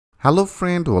Hello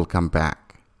friend, welcome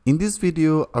back. In this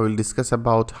video, I will discuss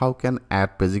about how can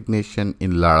add pagination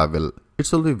in Laravel.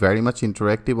 It will be very much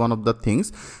interactive. One of the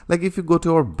things, like if you go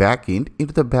to our backend,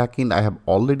 into the backend, I have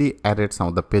already added some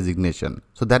of the pagination.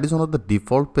 So that is one of the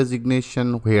default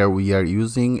pagination where we are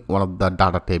using one of the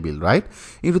data table, right?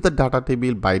 Into the data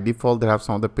table, by default, they have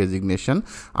some of the pagination.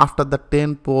 After the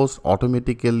 10 posts,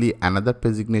 automatically another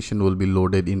pagination will be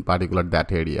loaded in particular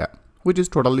that area, which is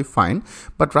totally fine.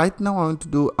 But right now I want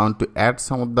to add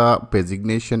some of the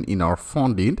pagination in our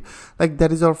front end. Like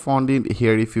that is our front end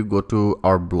here. If you go to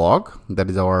our blog, that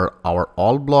is our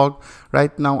all blog.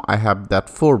 Right now I have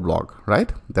that 4 blog,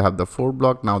 right? They have the 4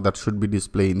 blog. Now that should be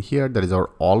displayed in here. That is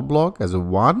our all blog as a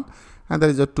 1, and there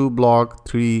is a 2 blog,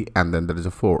 3, and then there is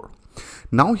a 4.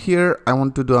 Now here I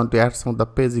want to add some of the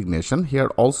pagination. Here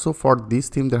also for this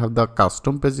theme they have the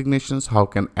custom paginations. How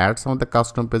can add some of the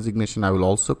custom pagination, I will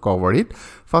also cover it.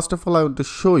 First of all, I want to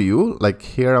show you, like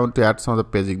here I want to add some of the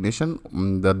pagination.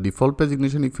 The default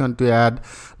pagination, if you want to add,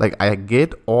 like I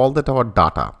get all that our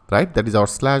data, right? That is our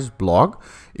 /blog.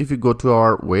 If you go to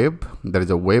our web, there is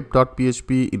a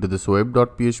web.php. Into this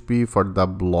web.php for the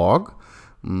blog,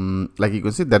 like you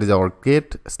can see, that is our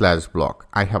get/blog.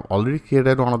 I have already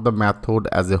created one of the method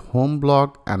as a home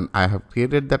blog, and I have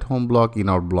created that home blog in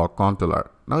our blog controller.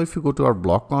 Now if you go to our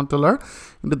blog controller,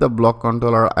 into the blog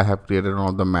controller I have created one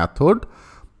of the method.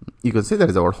 You can see that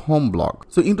is our home blog.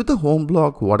 So into the home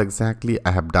blog, what exactly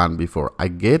I have done before, I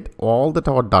get all that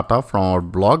our data from our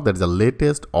blog. That is the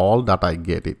latest all data, I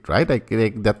get it, right? I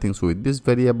create that things with this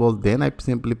variable, then I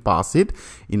simply pass it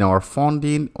in our front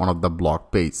end, one of the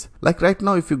blog page. Like right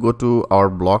now, if you go to our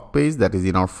blog page, that is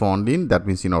in our front end, that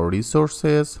means in our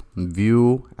resources,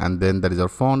 view, and then there is our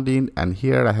front end, and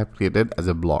here I have created as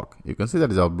a blog. You can see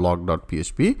that is our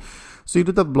blog.php. So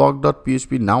into the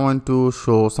blog.php, now I want to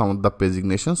show some of the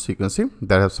paginations. So you can see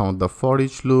there have some of the for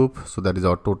each loop. So that is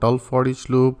our total for each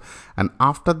loop. And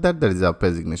after that, there is a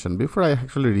pagination. Before I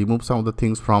actually remove some of the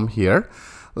things from here,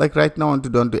 like right now I want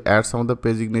to add some of the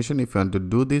pagination. If you want to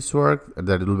do this work,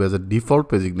 that will be as a default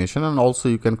pagination, and also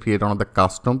you can create another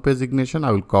custom pagination.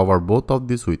 I will cover both of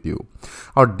this with you.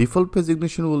 Our default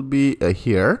pagination will be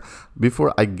here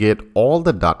before I get all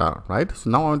the data, right? So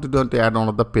now I want to add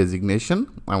another pagination.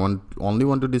 I only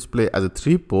want to display as a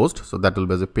 3 post, so that will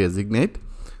be as a paginate.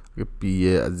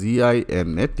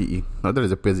 P-A-G-I-N-A-T-E. Now there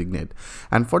is a paginate,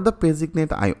 and for the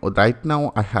paginate, right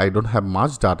now I don't have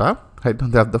much data. I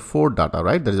don't have the 4 data,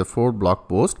 right? There is a 4 blog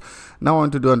post. Now I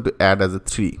want to add as a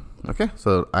 3. Okay,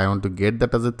 so I want to get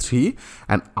that as a 3,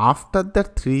 and after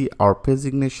that 3, our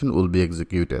pagination will be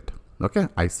executed. Okay,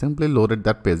 I simply loaded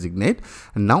that paginate,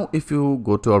 and now if you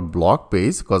go to our blog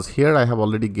page, because here I have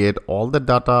already get all the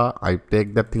data, I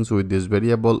take that things with this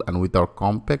variable, and with our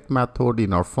compact method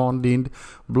in our front end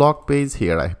blog page,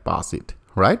 here I pass it.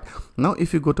 Right now,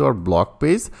 if you go to our blog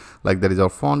page, like there is our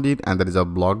front end and there is our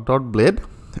blog.blade,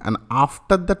 and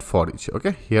after that for each,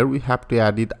 okay, here we have to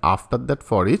add it after that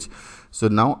for each. So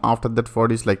now after that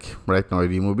for each, like right now I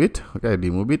remove it. Okay, I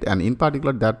remove it, and in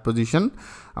particular that position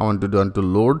I want to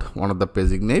load one of the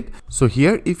paginate. So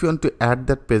here if you want to add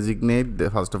that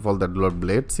paginate, first of all that will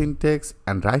blade syntax,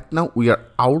 and right now we are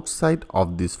outside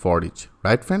of this for each,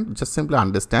 right friend? Just simply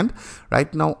understand,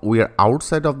 right now we are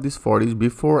outside of this for each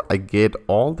before I get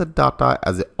all the data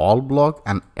as a all block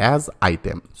and as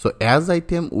item. So as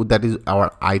item, that is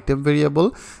our item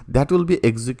variable, that will be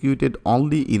executed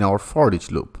only in our for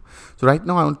each loop. So right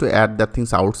now I want to add that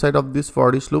things outside of this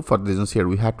for each loop. For the reasons here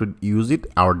we have to use it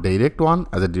our direct one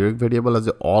as a direct variable as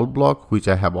a all block, which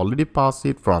I have already passed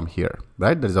it from here,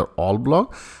 right? There is our all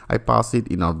block, I pass it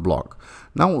in our block.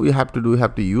 Now we have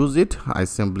to use it. I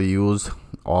simply use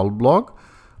all block.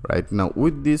 Right now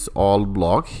with this all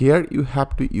block here, you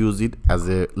have to use it as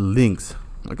a links.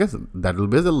 Okay, so that will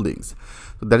be as a links.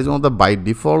 So that is one of the by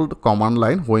default command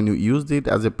line. When you use it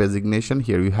as a pagination,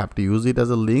 here you have to use it as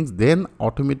a links, then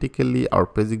automatically our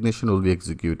pagination will be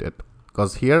executed,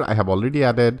 because here I have already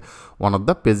added one of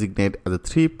the paginate as a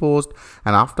 3 post,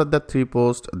 and after that 3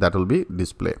 post that will be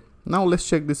display. Now let's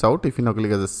check this out. If you now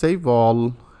click as a save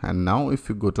all, and now if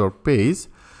you go to our page,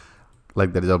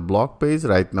 like there is a blog page,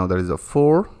 right now there is a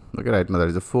 4. Okay, right now there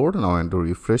is a 4. Now I want to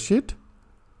refresh it.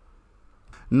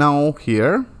 Now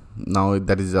here, now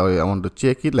that is how I want to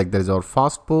check it. Like there is our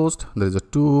first post, there is a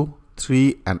 2,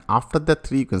 3, and after that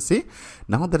 3 you can see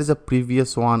now there is a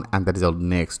previous one, and that is our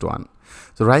next one.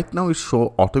 So right now it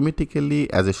show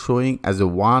automatically as a showing as a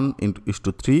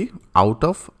 1:3 out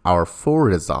of our 4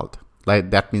 result. Like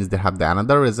that means they have the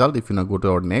another result. If you now go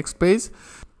to our next page,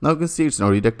 now you can see it's now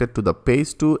redirected to the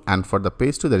page 2, and for the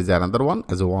page 2 there is another one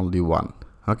as a only 1.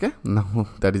 Okay, now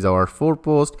that is our 4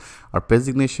 post. Our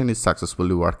pagination is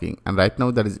successfully working, and right now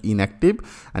that is inactive.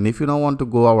 And if you now want to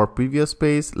go our previous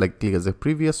page, like click as a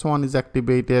previous one is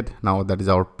activated. Now that is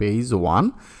our page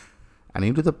 1, and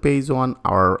into the page 1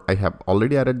 I have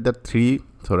already added the 3,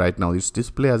 so right now it's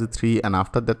display as a 3, and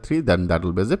after that 3 then that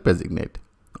will be as a paginate.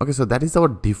 Okay, so that is our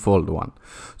default one.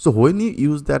 So when you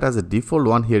use that as a default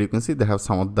one, here you can see they have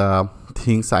some of the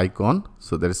things icon.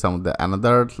 So there is some of the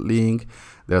another link,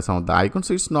 there are some of the icons,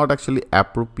 so it's not actually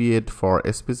appropriate for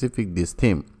a specific this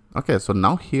theme. Okay, so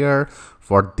now here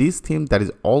for this theme, that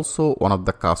is also one of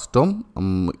the custom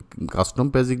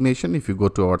pagination. If you go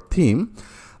to our theme,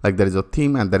 like there is a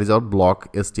theme and there is our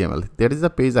block HTML. There is a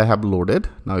page I have loaded.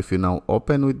 Now if you now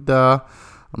open with the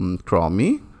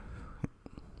Chrome,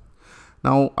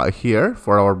 now here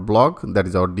for our blog, that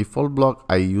is our default blog,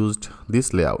 I used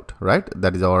this layout, right?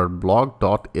 That is our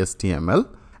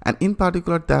blog.html. And in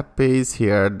particular that page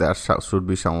here, there should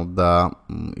be some of the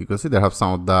you can see there have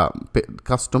some of the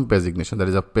custom pagination. That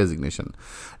is a pagination.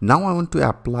 Now I want to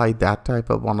apply that type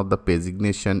of one of the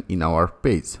pagination in our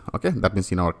page. Okay, that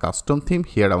means in our custom theme,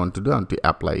 here I want to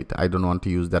apply it. I don't want to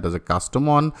use that as a custom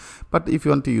one, but if you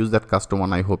want to use that custom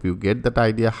one, I hope you get that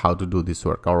idea how to do this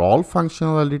work. Our all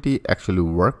functionality actually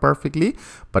work perfectly,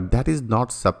 but that is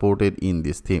not supported in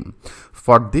this theme.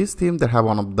 For this theme, they have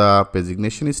one of the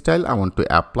pagination style. I want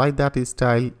to apply that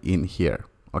style in here.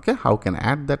 Okay, how can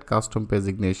add that custom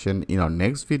pagination in our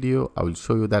next video? I will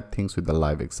show you that things with the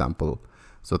live example.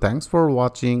 So thanks for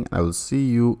watching. I will see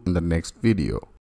you in the next video.